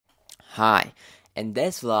Hi, in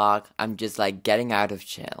this vlog, I'm just like getting out of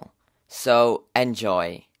jail. So,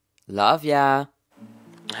 enjoy. Love ya!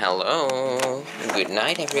 Hello, good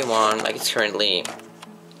night everyone. Like it's currently,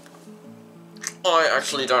 I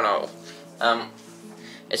actually don't know.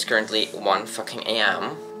 It's currently 1 fucking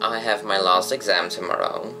a.m. I have my last exam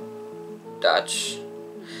tomorrow. Dutch.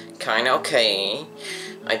 Kinda okay.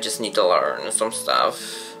 I just need to learn some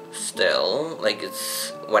stuff still. Like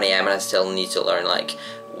it's 1 a.m. and I still need to learn like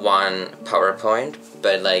one PowerPoint,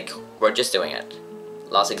 but like we're just doing it.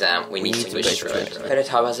 Last exam, we need to push through it. I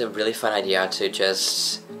thought it was a really fun idea to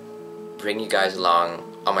just bring you guys along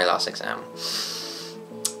on my last exam.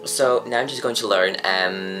 So now I'm just going to learn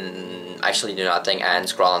and actually do nothing and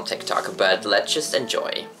scroll on TikTok, but let's just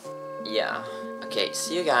enjoy. Yeah. Okay,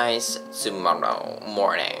 see you guys tomorrow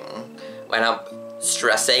morning when I'm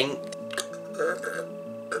stressing.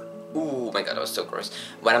 Oh my god, that was so gross.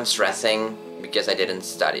 When I'm stressing because I didn't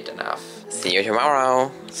study enough. See you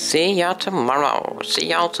tomorrow. See ya tomorrow. See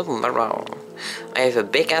y'all tomorrow. I have a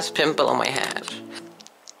big ass pimple on my head.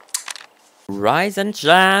 Rise and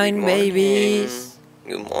shine, babies!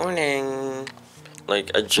 Good morning.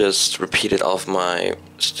 Like, I just repeated all of my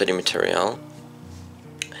study material.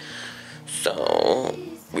 So,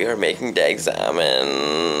 we are making the exam in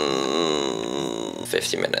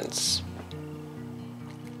 50 minutes.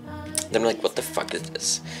 Then I'm like, what the fuck is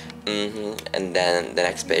this? And then the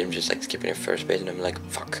next page, I'm just like skipping the first page, and I'm like,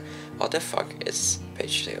 fuck, what the fuck is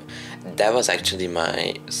page 2? That was actually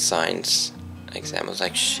my science exam. I was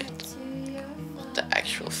like, shit, what the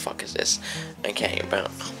actual fuck is this? Okay,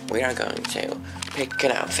 but we are going to pick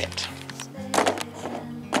an outfit.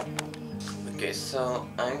 Okay, so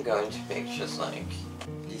I'm going to pick just like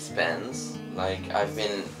these pants. Like, I've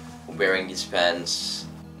been wearing these pants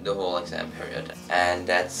the whole exam period, and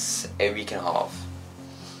that's a week and a half.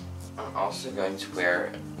 I'm also going to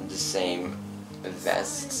wear the same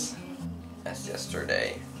vests as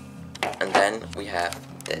yesterday. And then we have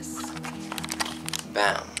this.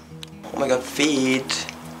 Bam. Oh my god, feet.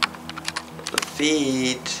 The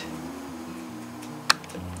feet.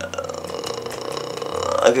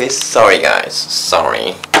 Okay, sorry guys.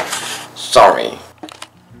 Sorry.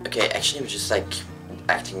 Okay, actually I'm just like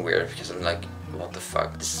acting weird because I'm like, what the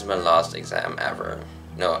fuck? This is my last exam ever.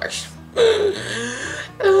 No, actually.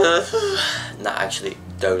 Not actually,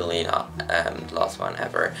 totally not the last one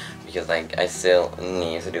ever. Because like, I still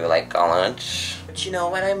need to do like college. But you know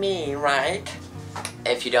what I mean, right?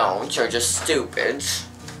 If you don't, you're just stupid.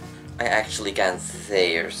 I actually can't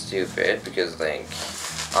say you're stupid because like,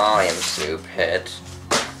 I am stupid.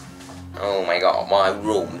 Oh my god, my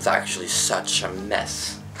room's actually such a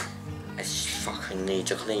mess. I just fucking need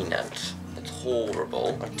to clean it. It's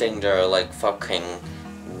horrible. I think there are like fucking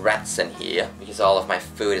rats in here because all of my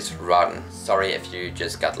food is rotten. Sorry if you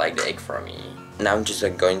just got like the ick from me. Now I'm just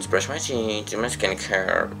like going to brush my teeth, do my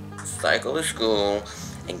skincare, cycle to school,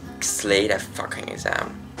 and slay that fucking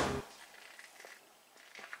exam.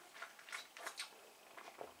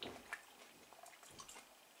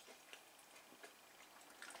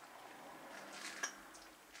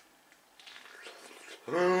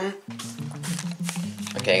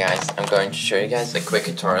 Okay guys, I'm going to show you guys a quick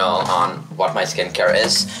tutorial on what my skincare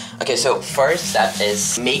is. Okay, so first step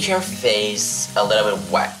is make your face a little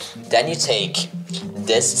bit wet. Then you take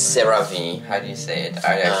this CeraVe, how do you say it?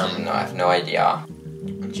 I actually don't know, I have no idea.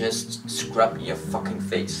 Just scrub your fucking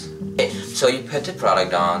face. Okay, so you put the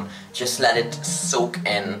product on, just let it soak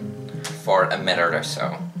in for a minute or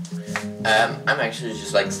so. I'm actually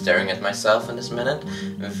just like staring at myself in this minute.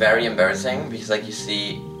 Very embarrassing because like you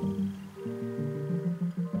see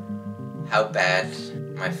how bad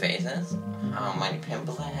my face is, how many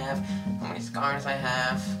pimples I have, how many scars I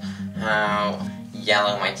have, how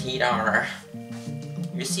yellow my teeth are.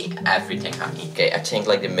 You see everything, honey. Okay, I think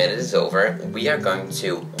like the minute is over. We are going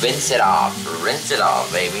to rinse it off,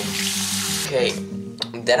 baby. Okay,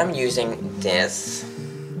 then I'm using this.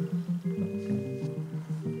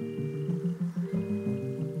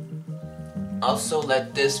 Also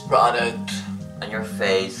let this product on your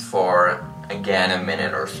face for again a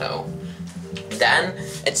minute or so. Then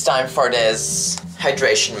it's time for this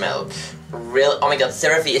hydration milk. Real, oh my god,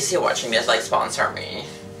 CeraVe, is you watching this? Like, sponsor me.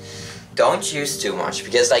 Don't use too much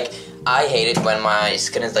because like I hate it when my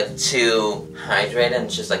skin is like too hydrated and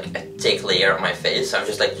just like a thick layer on my face. So I'm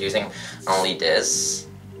just like using only this.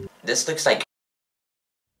 This looks like.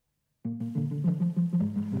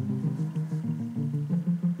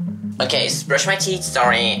 Okay, brush my teeth,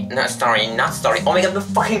 sorry. Oh my god, my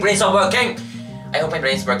fucking brain's not working! I hope my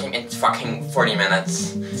brain's working in fucking 40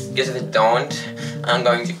 minutes. Because if it don't, I'm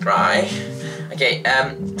going to cry. Okay,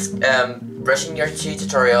 brushing your teeth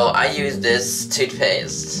tutorial, I use this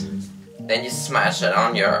toothpaste. Then you smash it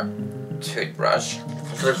on your toothbrush.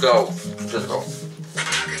 Let's go. Let's go.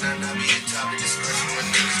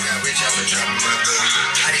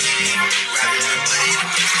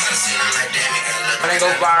 I'm gonna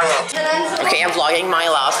go viral. Okay, I'm vlogging my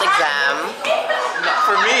last exam. Not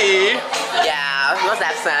for me. Yeah, what's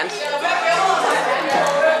accent?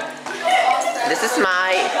 This is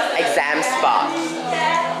my exam spot.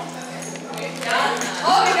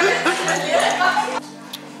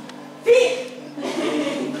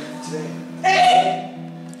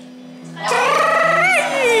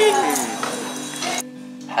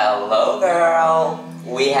 Hello, girl.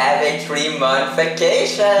 We have a 3-month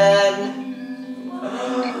vacation.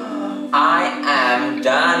 I am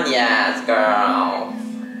done, yes, girl.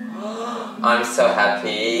 I'm so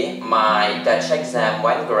happy. My Dutch exam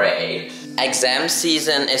went great. Exam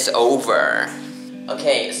season is over.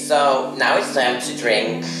 Okay, so now it's time to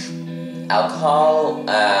drink alcohol,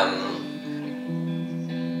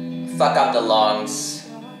 fuck up the lungs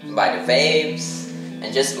by the vapes,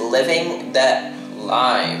 and just living the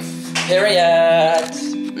life. Period.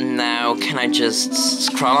 Now can I just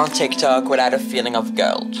scroll on TikTok without a feeling of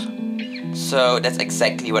guilt? So that's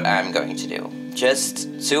exactly what I'm going to do. Just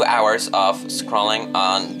 2 hours of scrolling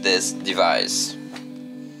on this device.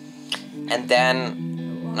 And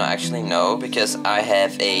then, no, actually no, because I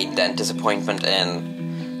have a dentist appointment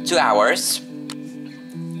in 2 hours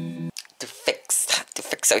to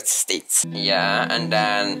fix its teeth. Yeah, and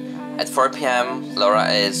then at 4 p.m. Laura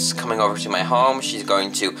is coming over to my home. She's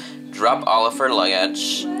going to drop all of her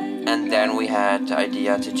luggage, and then we had the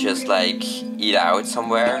idea to just like eat out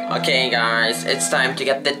somewhere. Okay, guys, it's time to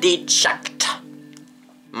get the teeth checked.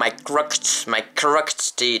 My crooked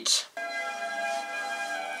teeth.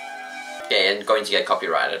 Okay, I'm going to get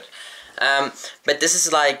copyrighted. But this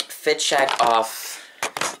is like fit check of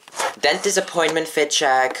dentist appointment fit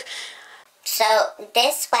check. So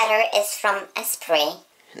this sweater is from Esprit.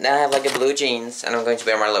 Then I have like a blue jeans, and I'm going to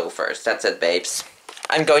wear my loafers. That's it, babes.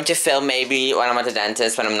 I'm going to film maybe when I'm at the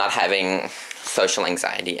dentist, when I'm not having social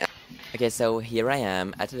anxiety. Okay, so here I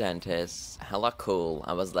am at the dentist. Hella cool.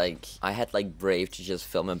 I had like brave to just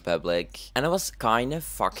film in public. And I was kind of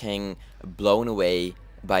fucking blown away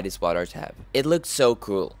by this water tap. It looked so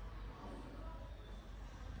cool.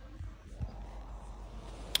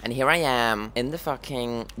 And here I am in the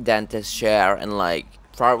fucking dentist chair in like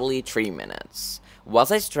probably 3 minutes.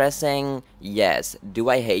 Was I stressing? Yes. Do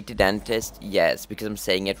I hate the dentist? Yes, because I'm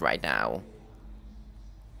saying it right now.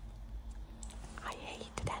 I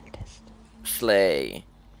hate the dentist. Slay.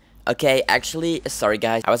 Okay, actually, sorry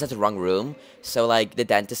guys, I was at the wrong room. So like, the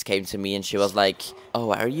dentist came to me and she was like,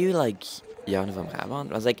 oh, are you like Jan van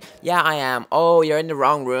Brabant? I was like, yeah, I am. Oh, you're in the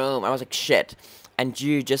wrong room. I was like, shit. And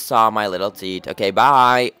you just saw my little teeth. Okay,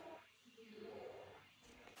 bye.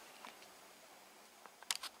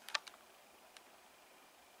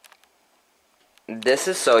 This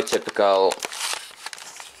is so typical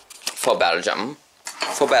for Belgium.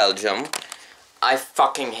 I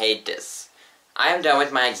fucking hate this. I am done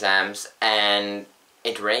with my exams and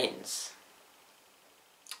it rains.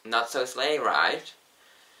 Not so slay, right?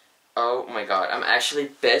 Oh my god, I'm actually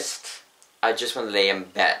pissed. I just want to lay in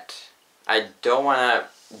bed. I don't want to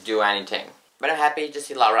do anything. But I'm happy to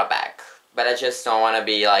see Laura back. But I just don't want to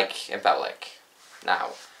be like in public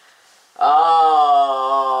now. Oh.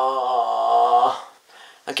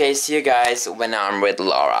 Okay, see you guys when I'm with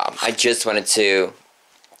Laura. I just wanted to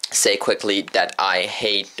say quickly that I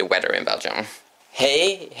hate the weather in Belgium.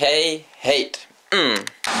 Hate.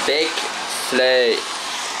 Big slay.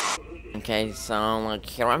 Okay, so like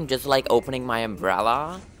here I'm just like opening my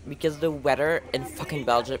umbrella because the weather in fucking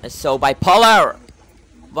Belgium is so bipolar.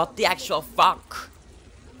 What the actual fuck?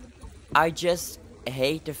 I just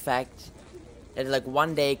hate the fact that like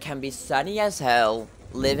one day can be sunny as hell,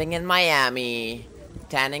 living in Miami,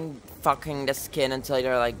 tanning fucking the skin until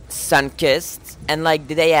you're like sun-kissed, and like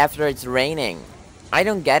the day after it's raining. I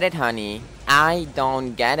don't get it, honey. I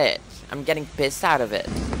don't get it. I'm getting pissed out of it.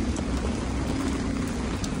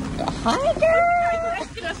 Hi, girl!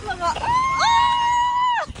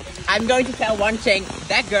 I'm going to tell one thing.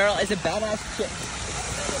 That girl is a badass chick.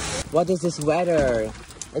 What is this weather?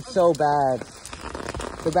 It's so bad.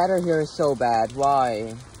 The weather here is so bad.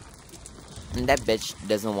 Why? And that bitch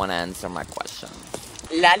doesn't want to answer my question.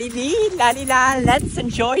 La-li-dee, la-li-la, let's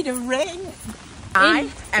enjoy the rain. I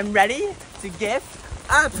am ready to give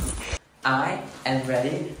up. I am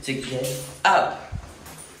ready to give up.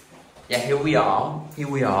 Yeah, here we are.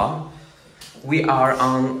 We are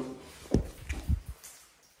on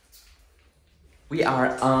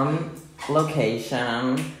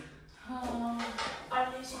location.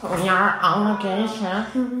 We are on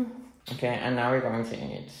location. Okay, and now we're going to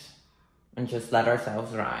eat. And just let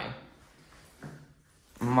ourselves dry.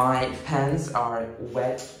 My pants are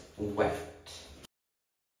wet.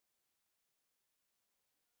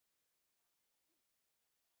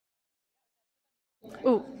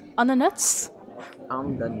 Ooh, on the nuts?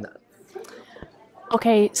 On the nut.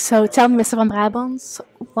 Okay, so tell me, Mr. Van Brabant,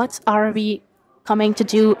 what are we coming to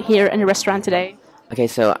do here in the restaurant today? Okay,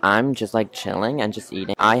 so I'm just like chilling and just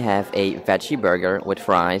eating. I have a veggie burger with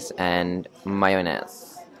fries and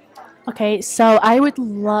mayonnaise. Okay, so I would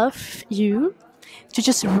love you to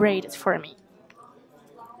just rate it for me.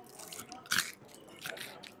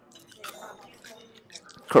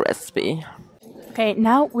 Crispy. Okay,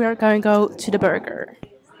 now we're going to go to the burger.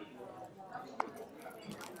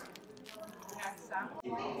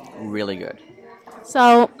 Really good.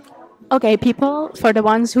 So, okay, people, for the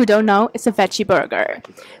ones who don't know, it's a veggie burger.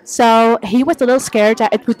 So he was a little scared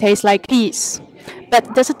that it would taste like peas.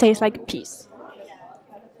 But does it taste like peas?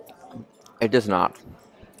 It does not.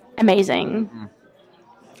 Amazing.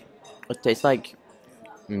 It tastes like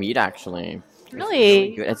meat actually.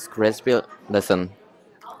 Really? Good. It's crispy. Listen.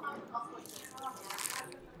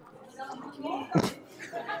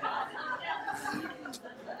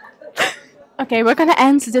 Okay, we're gonna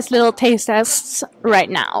end this little taste test right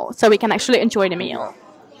now so we can actually enjoy the meal.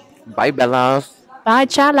 Bye, Bellas. Bye,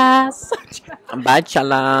 chalas! Bye,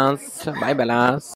 Chalas. Bye, Bellas.